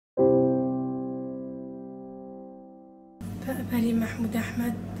Parimahmmod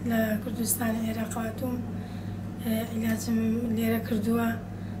Ahmed لكردستان العراق واتوم علاجم ليرة كردوة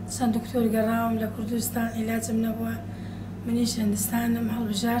صن دكتور قراهم لكردستان علاجم نبوة منيش هندستان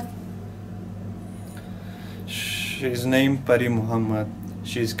مهالبجارت. She's named Parimahmmod.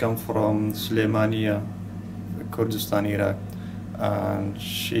 She's come from Suleimania, Kurdistan, Iraq, and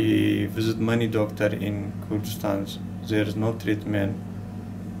she visited many doctors in Kurdistan. There is no treatment.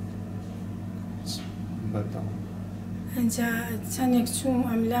 أنجا تانيك شو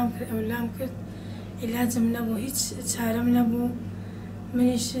أملام كرد علاجم نبو هيج شارم نبو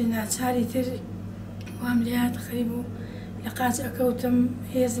منيش ناتشاري تر وعمليات خريبو لقات أكوتم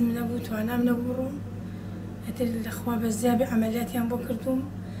هيزم نبو توانام نبورو هتر الأخوة بزيابي عمليات ينبو كردوم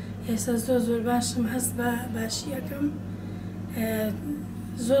هيسا زور باشم حسب باشي أكم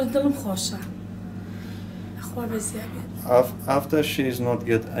زور دلم خوشة أخوة بزيابي. After she is not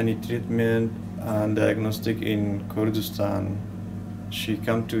get any treatment and diagnostic in Kurdistan, she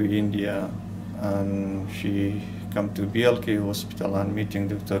come to India and she come to BLK Hospital and meeting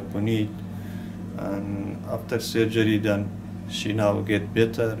Dr. Puneet, and after surgery then she now get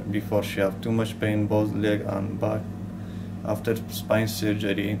better. Before she have too much pain both leg and back. After spine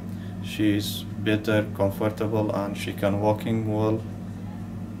surgery she is better, comfortable, and she can walking well.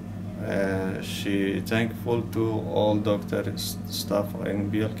 She thankful to all doctor staff in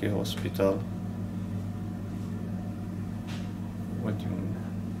BLK Hospital. What do you mean?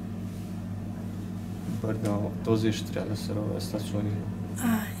 برضه توزي اشتري على السرو استشوني.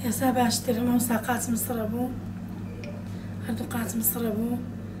 يا سابع اشتري موسى قاتم السربو هردو قاتم السربو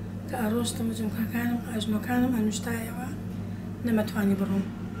كأروش تمجم كانم أجنو كانم المشتايعة نما تواني بروم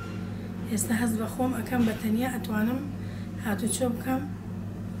يستهز بخوم أكم بتنيا أتوانم هاتو تشوب كم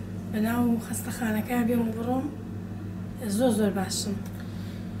بناو خستخانة كابي وبروم زوزور باشم.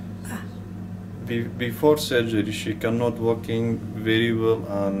 Before surgery she cannot walking very well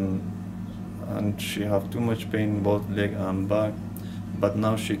and she have too much pain both leg and back, but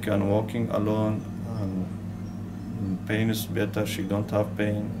now she can walking alone and pain is better, she don't have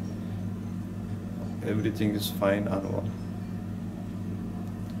pain, everything is fine and well.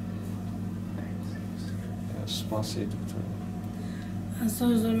 Spasibo doctor.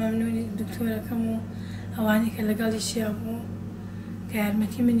 زوزور ممنوني دكتورة كمو أواني كاللقالي شيابو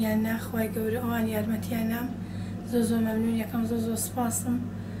كيارمتي من يانا خواي قوري أواني يارمتي يانا زوزور ممنون يكم زوزور سباسم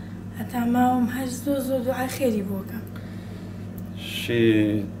حتى معهم هاج زوزور دعاء خيري بوكا.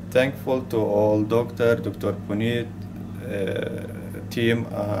 She thankful to all Dr. Puneet, team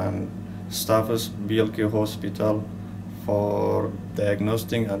and staff of BLK Hospital for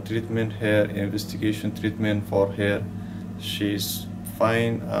diagnosing and treatment here, investigation treatment for her. She's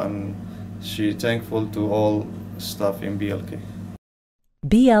fine and she thankful to all staff in BLK.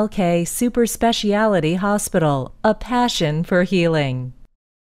 BLK Super Speciality Hospital, a passion for healing.